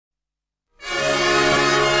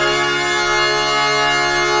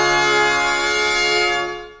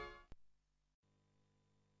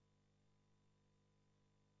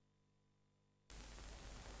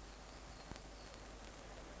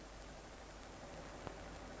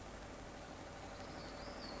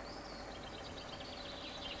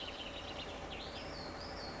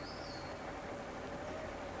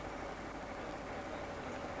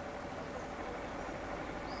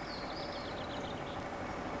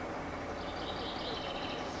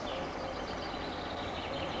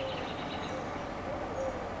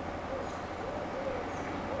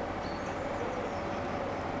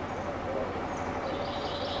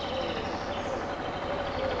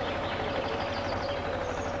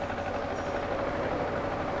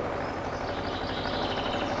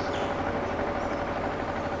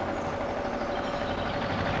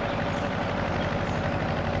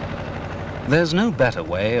There's no better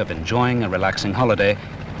way of enjoying a relaxing holiday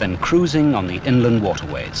than cruising on the inland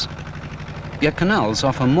waterways. Yet canals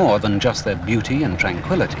offer more than just their beauty and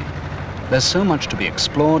tranquility. There's so much to be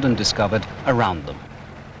explored and discovered around them.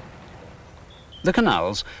 The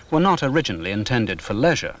canals were not originally intended for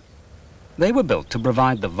leisure. They were built to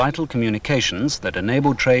provide the vital communications that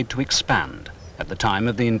enabled trade to expand at the time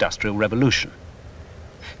of the Industrial Revolution.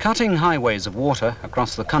 Cutting highways of water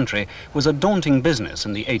across the country was a daunting business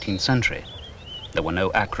in the 18th century. There were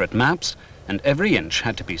no accurate maps, and every inch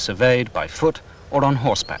had to be surveyed by foot or on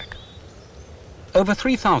horseback. Over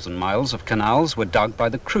 3,000 miles of canals were dug by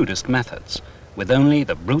the crudest methods, with only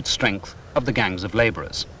the brute strength of the gangs of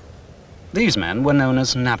labourers. These men were known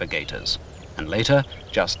as navigators, and later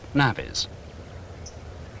just navvies.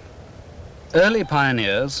 Early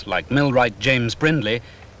pioneers, like millwright James Brindley,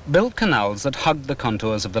 built canals that hugged the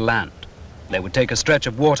contours of the land. They would take a stretch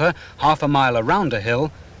of water half a mile around a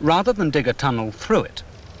hill rather than dig a tunnel through it.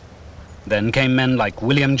 Then came men like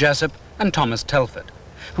William Jessup and Thomas Telford,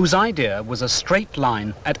 whose idea was a straight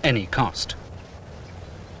line at any cost.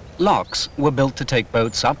 Locks were built to take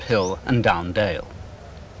boats uphill and down dale.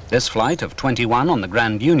 This flight of 21 on the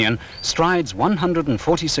Grand Union strides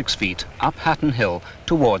 146 feet up Hatton Hill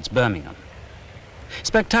towards Birmingham.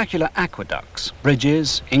 Spectacular aqueducts,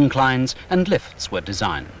 bridges, inclines and lifts were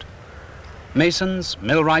designed. Masons,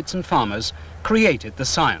 millwrights and farmers created the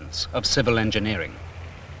science of civil engineering.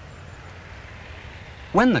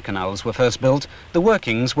 When the canals were first built, the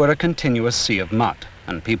workings were a continuous sea of mud,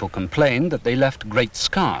 and people complained that they left great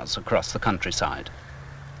scars across the countryside.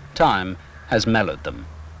 Time has mellowed them.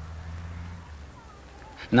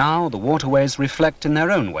 Now the waterways reflect in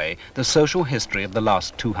their own way the social history of the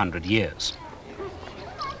last 200 years.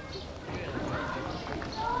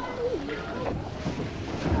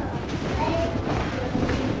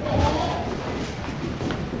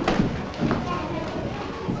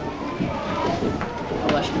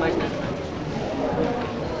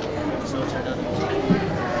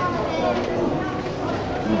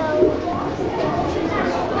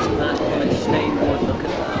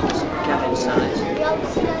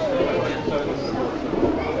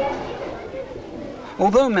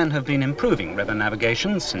 Although men have been improving river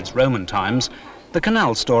navigation since Roman times, the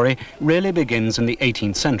canal story really begins in the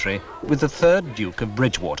 18th century with the 3rd Duke of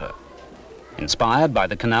Bridgewater. Inspired by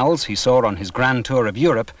the canals he saw on his grand tour of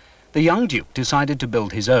Europe, the young Duke decided to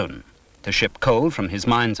build his own, to ship coal from his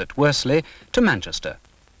mines at Worsley to Manchester.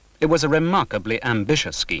 It was a remarkably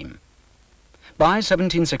ambitious scheme. By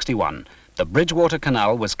 1761, the Bridgewater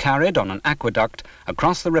Canal was carried on an aqueduct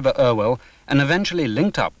across the River Irwell and eventually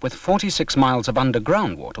linked up with 46 miles of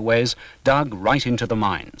underground waterways dug right into the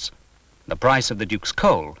mines. The price of the Duke's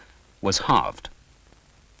coal was halved.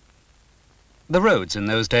 The roads in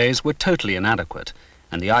those days were totally inadequate,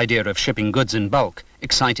 and the idea of shipping goods in bulk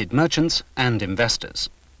excited merchants and investors.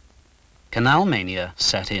 Canal mania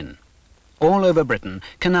set in. All over Britain,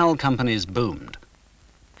 canal companies boomed.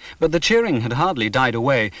 But the cheering had hardly died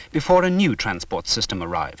away before a new transport system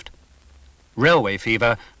arrived. Railway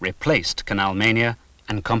fever replaced canal mania,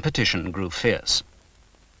 and competition grew fierce.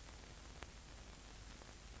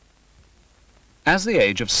 As the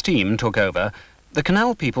age of steam took over, the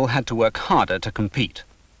canal people had to work harder to compete.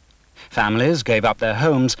 Families gave up their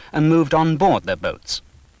homes and moved on board their boats.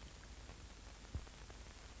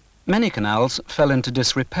 Many canals fell into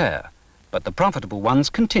disrepair, but the profitable ones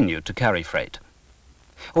continued to carry freight.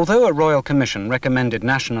 Although a Royal Commission recommended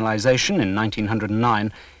nationalisation in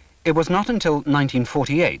 1909, it was not until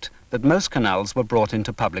 1948 that most canals were brought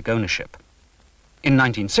into public ownership. In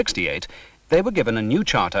 1968, they were given a new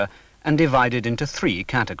charter and divided into 3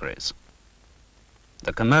 categories.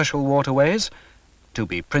 The commercial waterways, to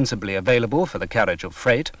be principally available for the carriage of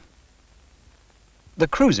freight. The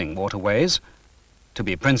cruising waterways, to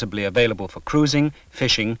be principally available for cruising,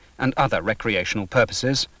 fishing and other recreational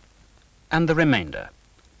purposes. And the remainder,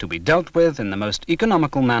 to be dealt with in the most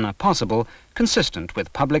economical manner possible, consistent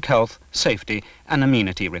with public health, safety and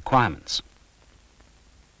amenity requirements.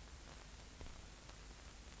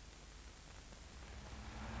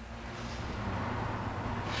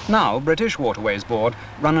 Now, British Waterways Board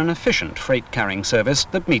run an efficient freight-carrying service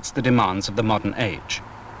that meets the demands of the modern age.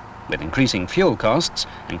 With increasing fuel costs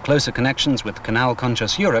and closer connections with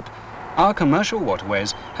canal-conscious Europe, our commercial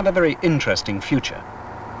waterways have a very interesting future.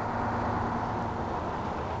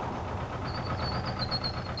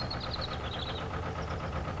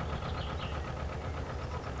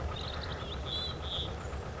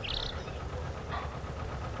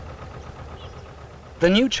 The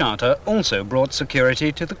new charter also brought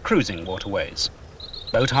security to the cruising waterways.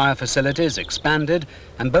 Boat hire facilities expanded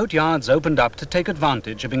and boat yards opened up to take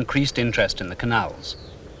advantage of increased interest in the canals.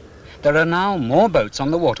 There are now more boats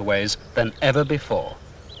on the waterways than ever before.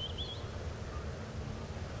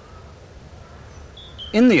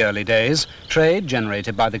 In the early days, trade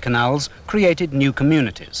generated by the canals created new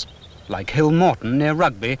communities, like Hilmorton near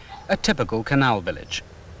Rugby, a typical canal village.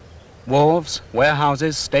 Wharves,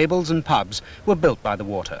 warehouses, stables and pubs were built by the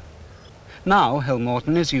water. Now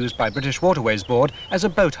Hilmorton is used by British Waterways Board as a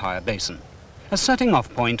boat hire basin, a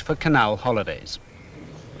setting-off point for canal holidays.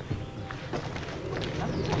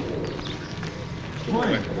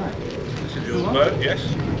 Morning. This is your boat, yes?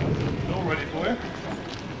 All ready for you.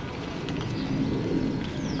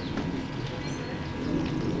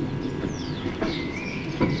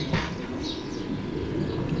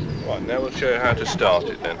 Right, now we'll show you how to start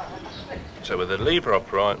it then. So with the lever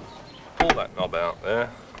upright, pull that knob out there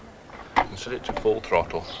and set it to full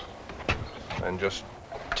throttle. And just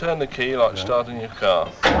turn the key like starting your car.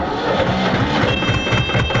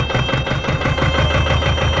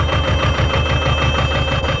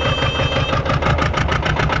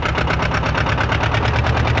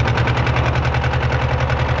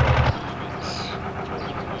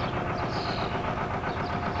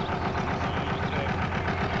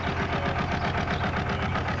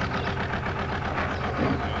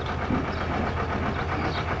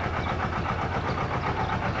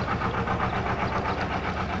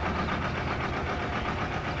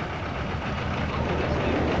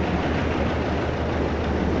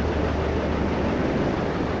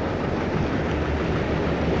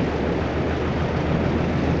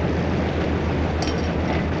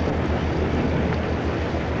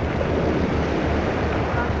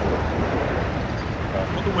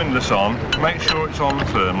 Windlass on, make sure it's on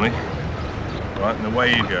firmly, right, and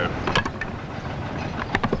away you go.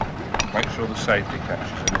 Make sure the safety catch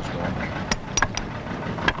is in as well.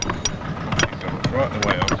 Keep going right the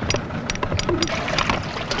way up.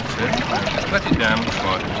 That's it. Let it down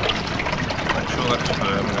slightly. Make sure that's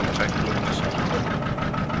firm and then take the windlass off.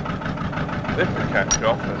 Lift the catch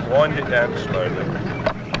off and wind it down slowly.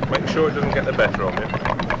 Make sure it doesn't get the better of you.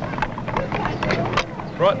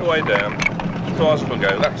 Right the way down. As far as we'll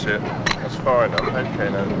go, that's it. That's far enough. Okay,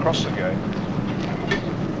 now across the gate.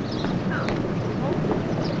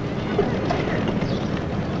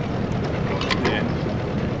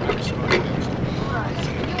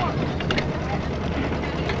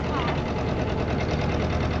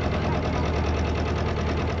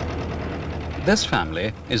 This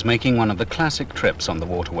family is making one of the classic trips on the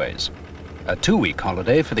waterways. A 2-week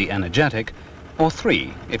holiday for the energetic, or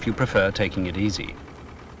 3 if you prefer taking it easy.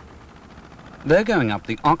 They're going up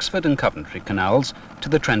the Oxford and Coventry canals to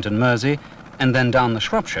the Trent and Mersey and then down the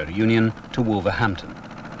Shropshire Union to Wolverhampton.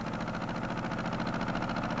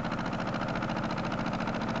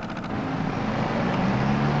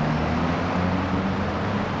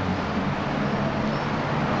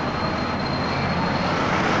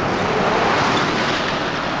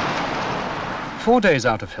 Four days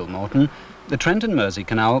out of Hilmorton, the Trent and Mersey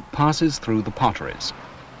Canal passes through the potteries.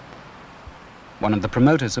 One of the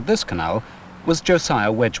promoters of this canal was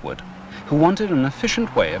Josiah Wedgwood, who wanted an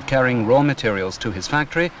efficient way of carrying raw materials to his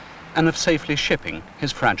factory and of safely shipping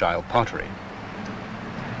his fragile pottery.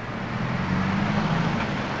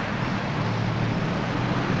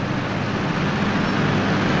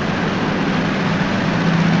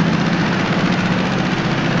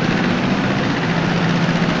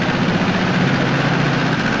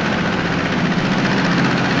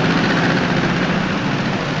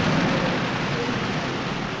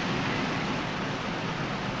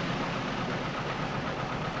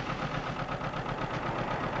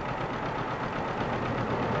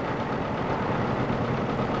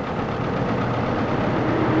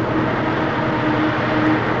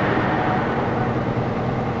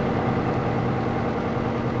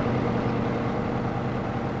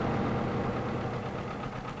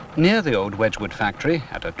 Near the old Wedgwood factory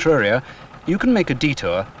at Etruria, you can make a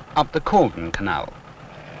detour up the Caledonian Canal.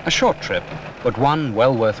 A short trip, but one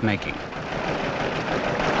well worth making.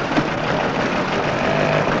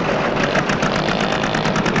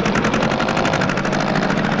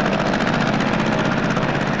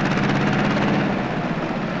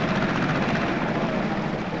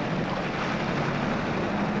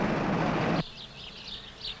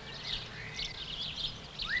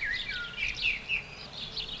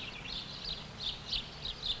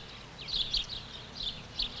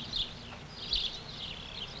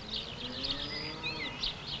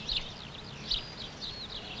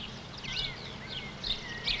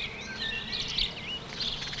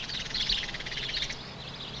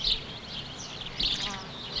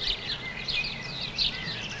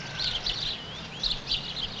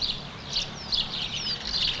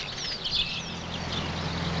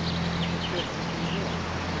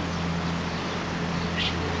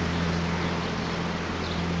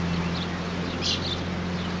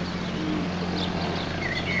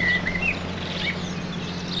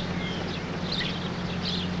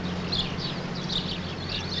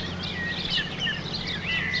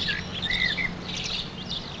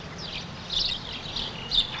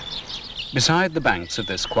 Beside the banks of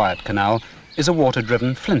this quiet canal is a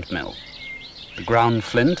water-driven flint mill. The ground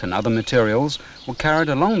flint and other materials were carried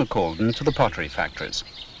along the Caldon to the pottery factories.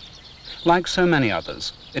 Like so many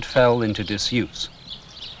others, it fell into disuse.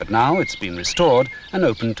 But now it's been restored and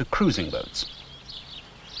opened to cruising boats.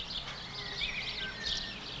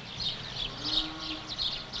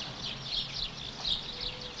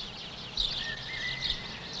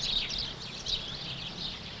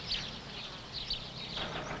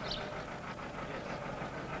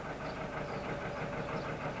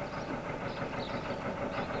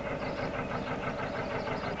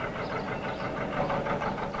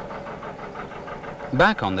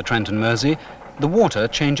 Back on the Trent and Mersey, the water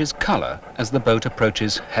changes colour as the boat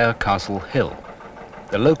approaches Harecastle Hill.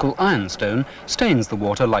 The local ironstone stains the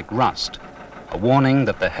water like rust, a warning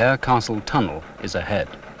that the Harecastle tunnel is ahead.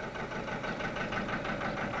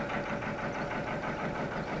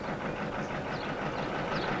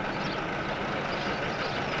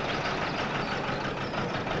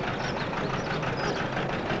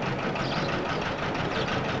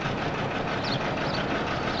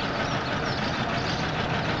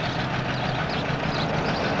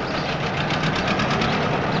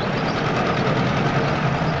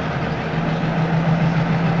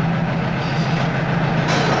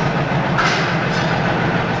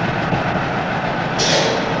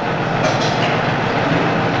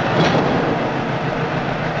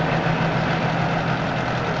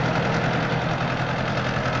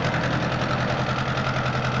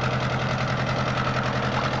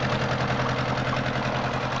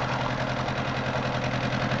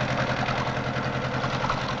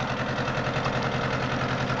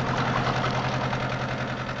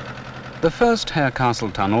 The first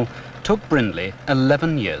Harecastle tunnel took Brindley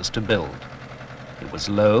 11 years to build. It was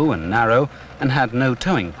low and narrow and had no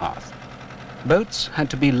towing path. Boats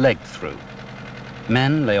had to be legged through.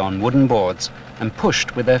 Men lay on wooden boards and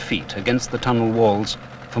pushed with their feet against the tunnel walls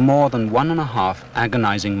for more than 1.5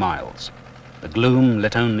 agonizing miles, the gloom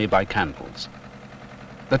lit only by candles.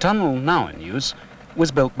 The tunnel now in use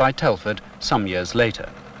was built by Telford some years later.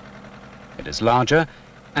 It is larger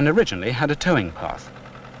and originally had a towing path.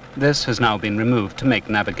 This has now been removed to make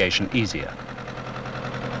navigation easier.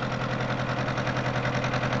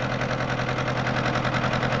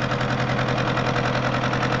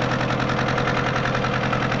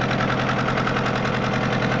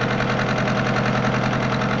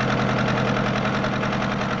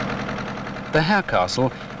 The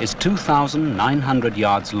Harecastle is 2,900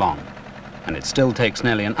 yards long, and it still takes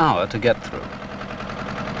nearly an hour to get through.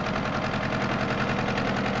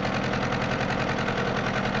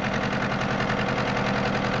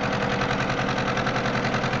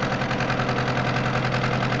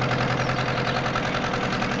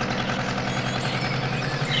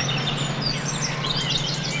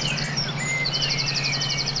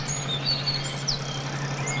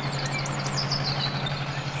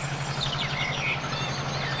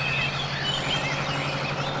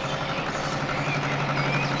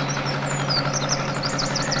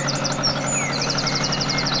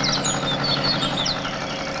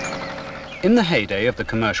 In the heyday of the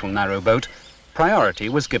commercial narrowboat, priority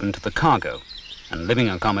was given to the cargo, and living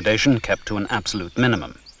accommodation kept to an absolute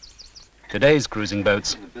minimum. Today's cruising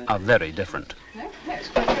boats are very different.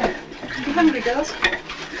 You hungry, girls?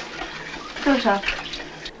 Go it up.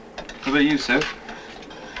 What about you, Soph?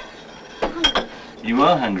 You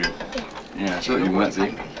are hungry? Yeah, I thought you might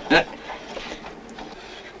be.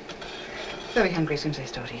 Very hungry as soon as I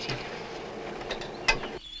start eating.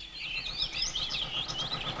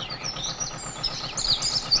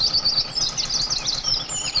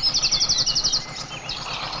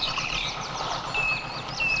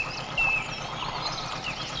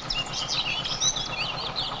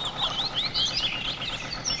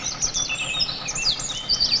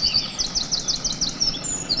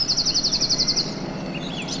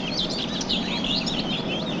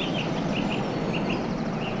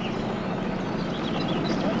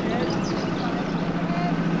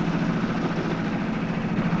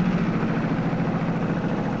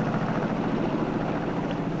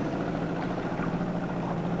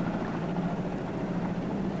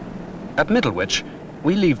 At Middlewich,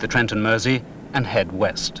 we leave the Trent and Mersey and head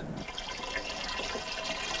west.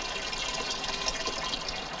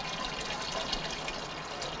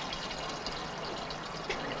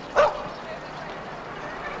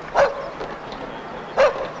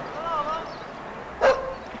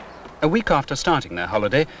 A week after starting their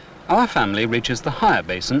holiday, our family reaches the higher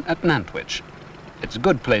basin at Nantwich. It's a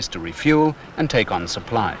good place to refuel and take on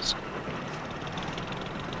supplies.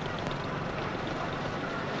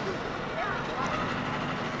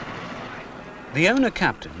 The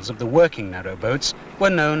owner-captains of the working narrowboats were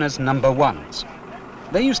known as number ones.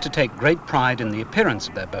 They used to take great pride in the appearance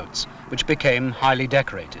of their boats, which became highly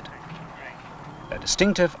decorated. A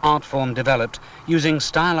distinctive art form developed using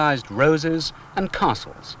stylized roses and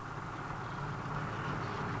castles.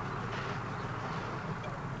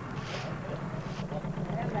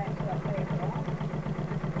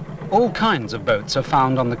 All kinds of boats are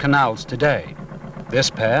found on the canals today. This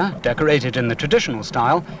pair, decorated in the traditional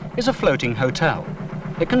style, is a floating hotel.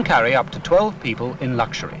 It can carry up to 12 people in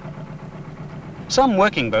luxury. Some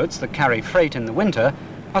working boats that carry freight in the winter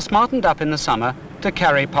are smartened up in the summer to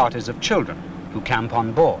carry parties of children who camp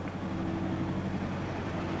on board.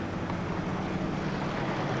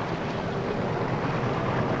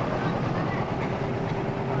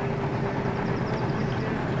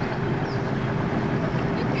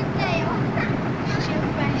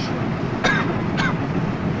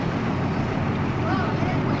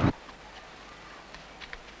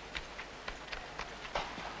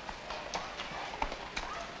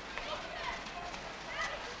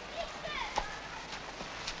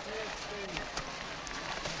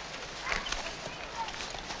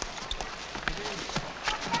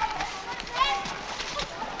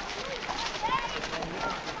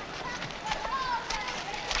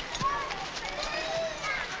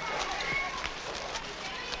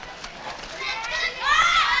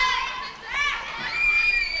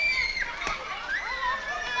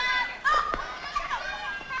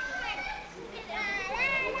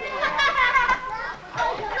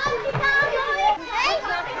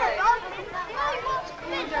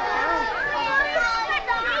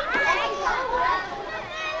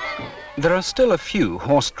 There are still a few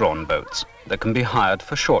horse-drawn boats that can be hired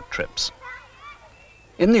for short trips.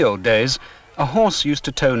 In the old days, a horse used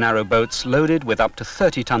to tow narrow boats loaded with up to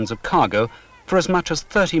 30 tons of cargo for as much as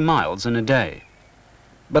 30 miles in a day.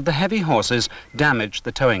 But the heavy horses damaged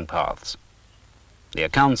the towing paths. The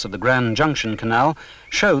accounts of the Grand Junction Canal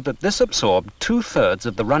show that this absorbed 2/3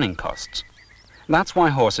 of the running costs. That's why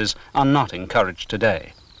horses are not encouraged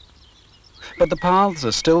today. But the paths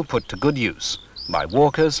are still put to good use by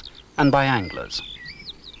walkers and by anglers.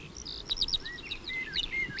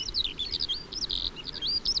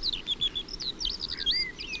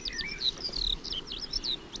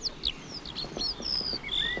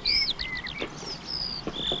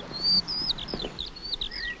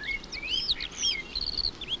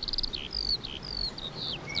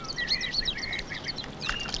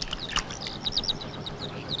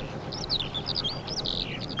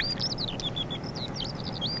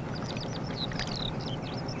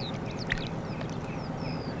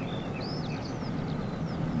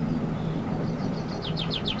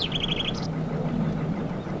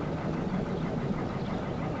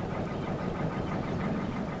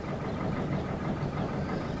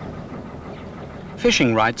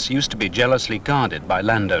 Fishing rights used to be jealously guarded by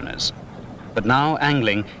landowners, but now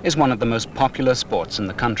angling is one of the most popular sports in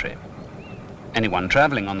the country. Anyone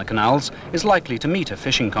travelling on the canals is likely to meet a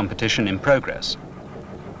fishing competition in progress.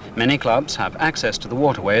 Many clubs have access to the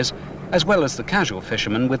waterways, as well as the casual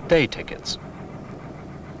fishermen with day tickets.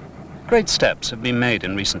 Great steps have been made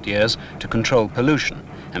in recent years to control pollution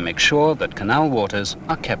and make sure that canal waters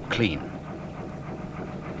are kept clean.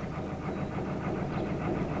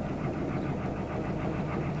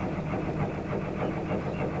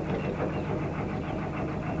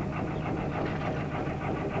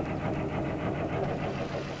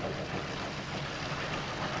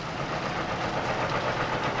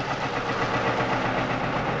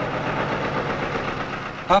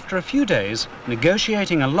 After a few days,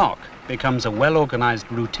 negotiating a lock becomes a well-organized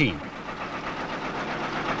routine.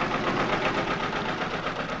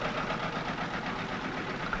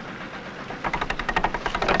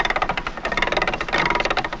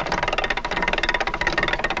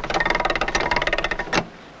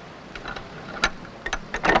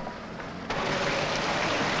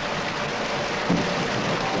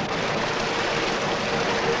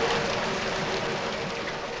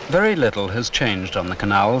 Very little has changed on the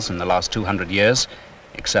canals in the last 200 years,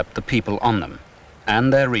 except the people on them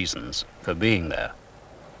and their reasons for being there.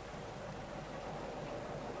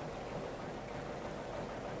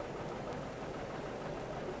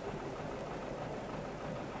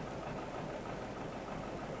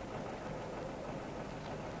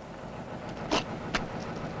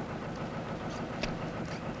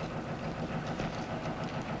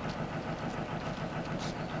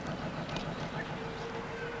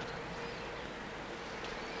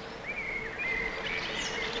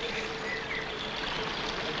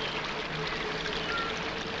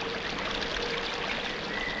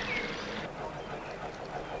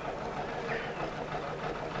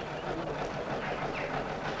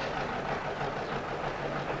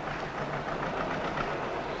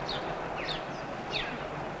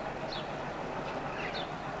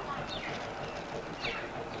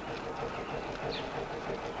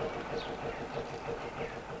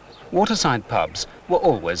 Waterside pubs were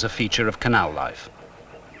always a feature of canal life.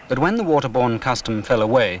 But when the waterborne custom fell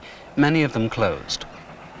away, many of them closed.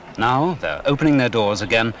 Now they're opening their doors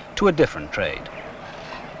again to a different trade.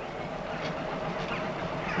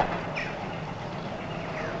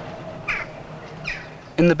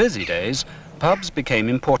 In the busy days, pubs became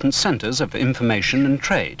important centres of information and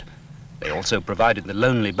trade. They also provided the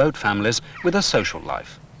lonely boat families with a social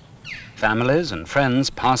life. Families and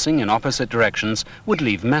friends passing in opposite directions would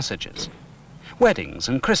leave messages. Weddings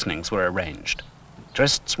and christenings were arranged.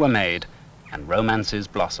 Trysts were made and romances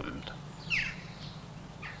blossomed.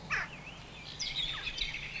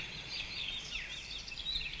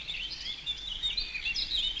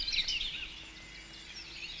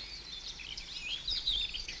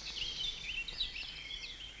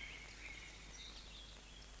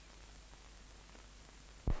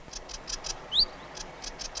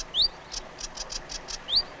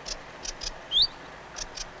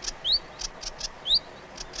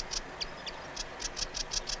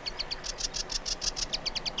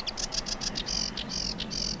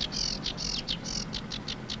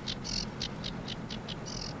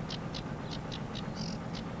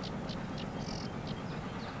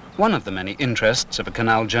 One of the many interests of a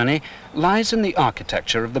canal journey lies in the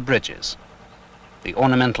architecture of the bridges. The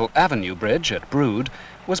ornamental Avenue Bridge at Brood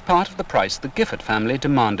was part of the price the Gifford family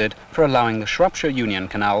demanded for allowing the Shropshire Union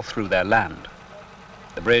Canal through their land.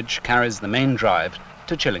 The bridge carries the main drive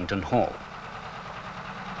to Chillington Hall.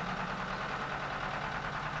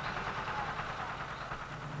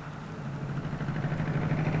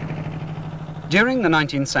 During the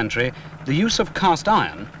 19th century, the use of cast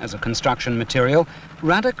iron as a construction material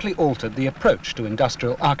radically altered the approach to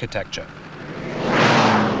industrial architecture.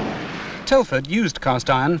 Telford used cast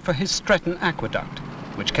iron for his Stretton Aqueduct,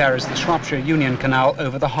 which carries the Shropshire Union Canal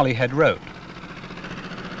over the Holyhead Road.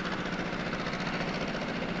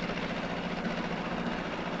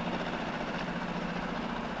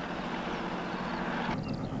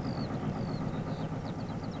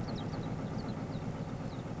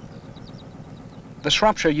 The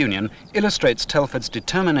Shropshire Union illustrates Telford's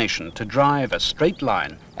determination to drive a straight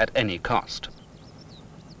line at any cost.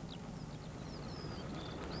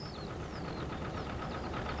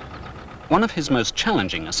 One of his most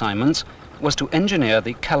challenging assignments was to engineer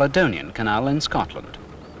the Caledonian Canal in Scotland.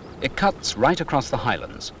 It cuts right across the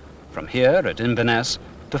Highlands, from here at Inverness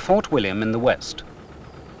to Fort William in the west.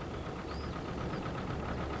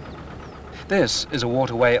 This is a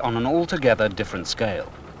waterway on an altogether different scale.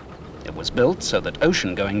 It was built so that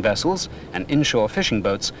ocean-going vessels and inshore fishing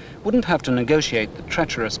boats wouldn't have to negotiate the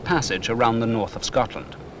treacherous passage around the north of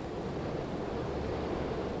Scotland.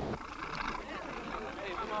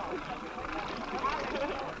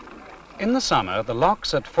 In the summer, the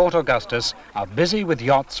locks at Fort Augustus are busy with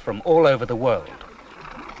yachts from all over the world.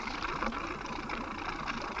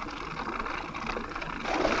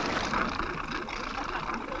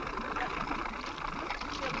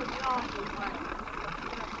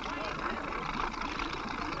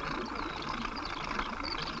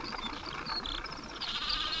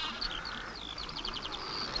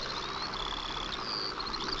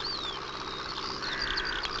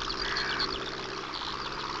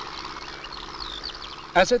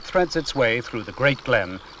 As it threads its way through the Great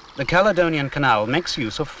Glen, the Caledonian Canal makes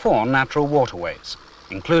use of 4 natural waterways,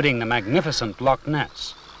 including the magnificent Loch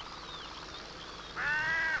Ness.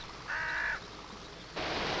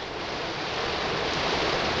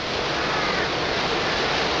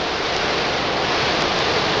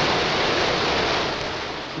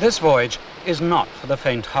 This voyage is not for the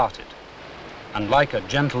faint-hearted. Unlike a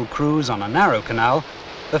gentle cruise on a narrow canal,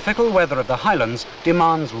 the fickle weather of the Highlands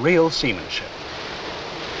demands real seamanship.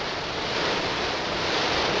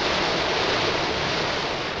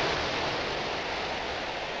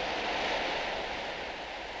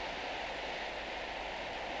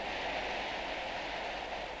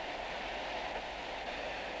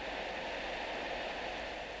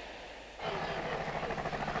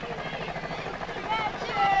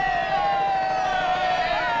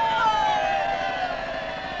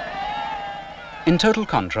 In total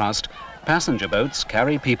contrast, passenger boats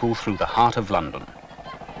carry people through the heart of London.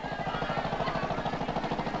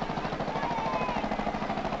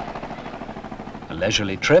 A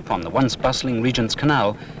leisurely trip on the once bustling Regent's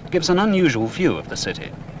Canal gives an unusual view of the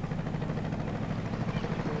city.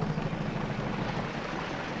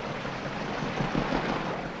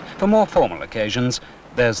 For more formal occasions,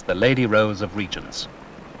 there's the Lady Rose of Regents.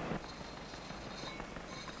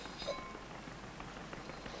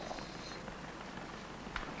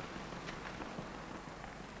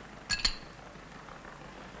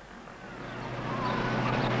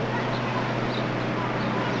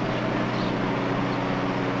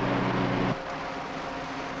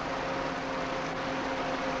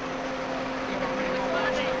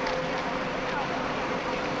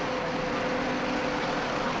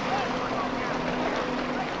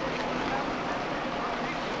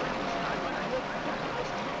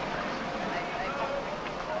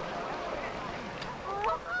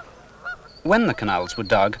 When the canals were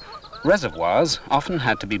dug, reservoirs often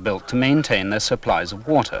had to be built to maintain their supplies of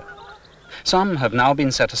water. Some have now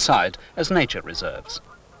been set aside as nature reserves.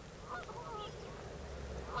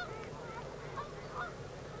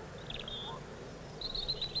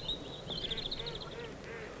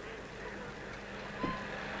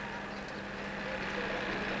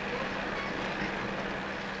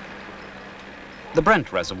 The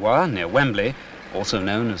Brent Reservoir near Wembley, also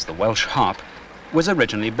known as the Welsh Harp, was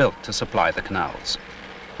originally built to supply the canals.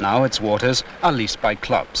 Now its waters are leased by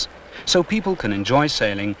clubs, so people can enjoy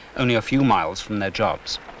sailing only a few miles from their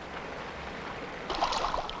jobs.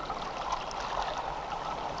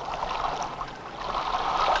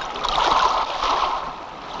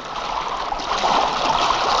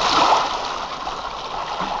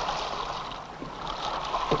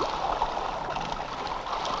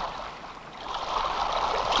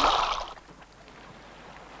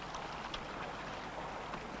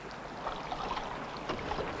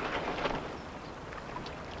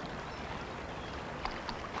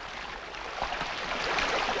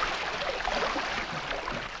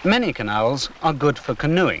 Many canals are good for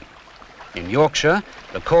canoeing. In Yorkshire,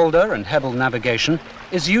 the Calder and Hebble navigation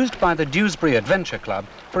is used by the Dewsbury Adventure Club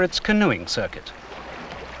for its canoeing circuit.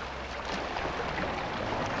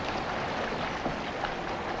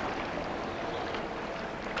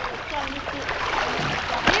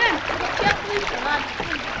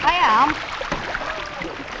 I am.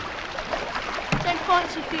 10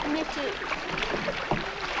 points if you admit it.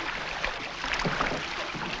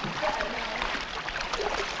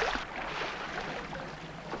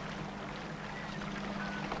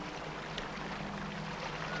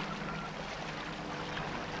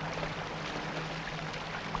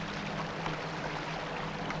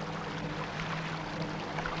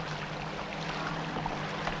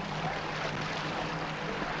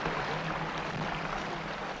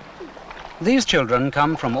 These children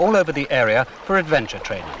come from all over the area for adventure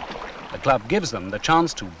training. The club gives them the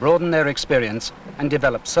chance to broaden their experience and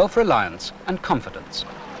develop self-reliance and confidence.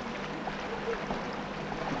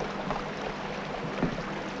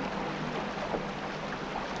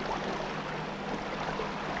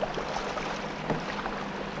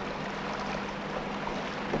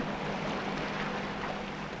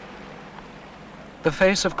 The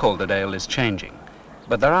face of Calderdale is changing,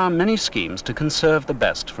 but there are many schemes to conserve the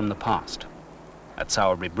best from the past. At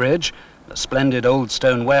Sowerby Bridge, the splendid old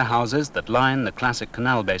stone warehouses that line the classic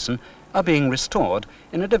canal basin are being restored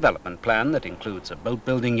in a development plan that includes a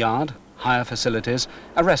boat-building yard, hire facilities,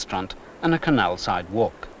 a restaurant and a canal-side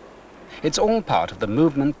walk. It's all part of the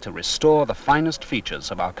movement to restore the finest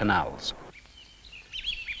features of our canals.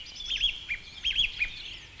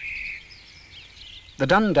 The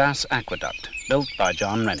Dundas Aqueduct, built by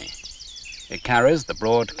John Rennie. It carries the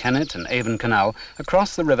broad Kennet and Avon Canal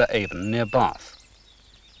across the River Avon near Bath.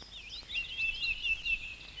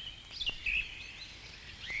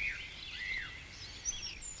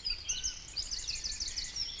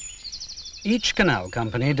 Each canal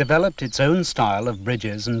company developed its own style of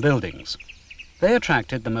bridges and buildings. They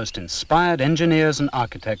attracted the most inspired engineers and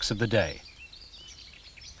architects of the day.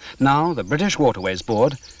 Now the British Waterways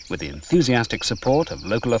Board, with the enthusiastic support of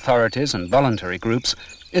local authorities and voluntary groups,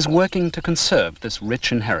 is working to conserve this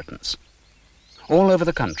rich inheritance. All over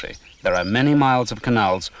the country, there are many miles of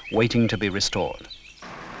canals waiting to be restored.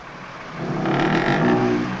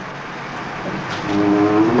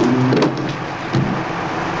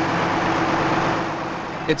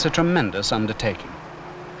 It's a tremendous undertaking.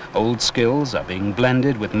 Old skills are being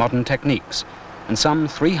blended with modern techniques, and some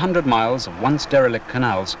 300 miles of once derelict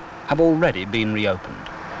canals have already been reopened.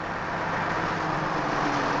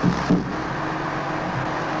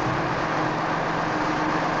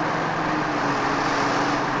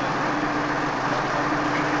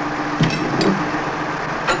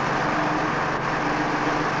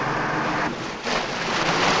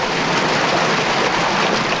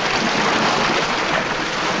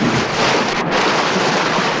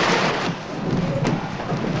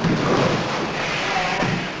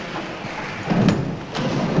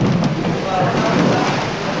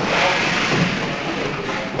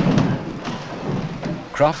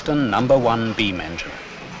 Crofton No. 1 beam engine,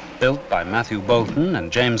 built by Matthew Bolton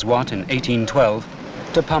and James Watt in 1812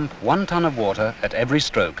 to pump 1 ton of water at every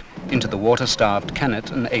stroke into the water-starved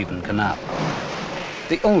Kennet and Avon Canal.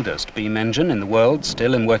 The oldest beam engine in the world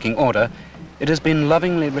still in working order, it has been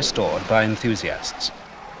lovingly restored by enthusiasts.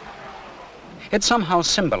 It somehow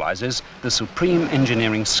symbolizes the supreme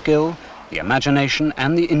engineering skill, the imagination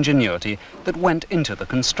and the ingenuity that went into the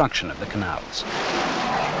construction of the canals.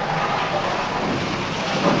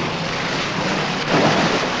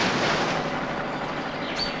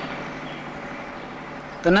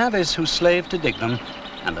 The navvies who slaved to dig them,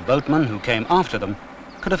 and the boatmen who came after them,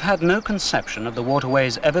 could have had no conception of the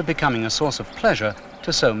waterways ever becoming a source of pleasure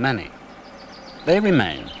to so many. They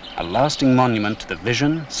remain a lasting monument to the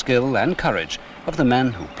vision, skill and courage of the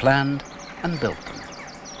men who planned and built them.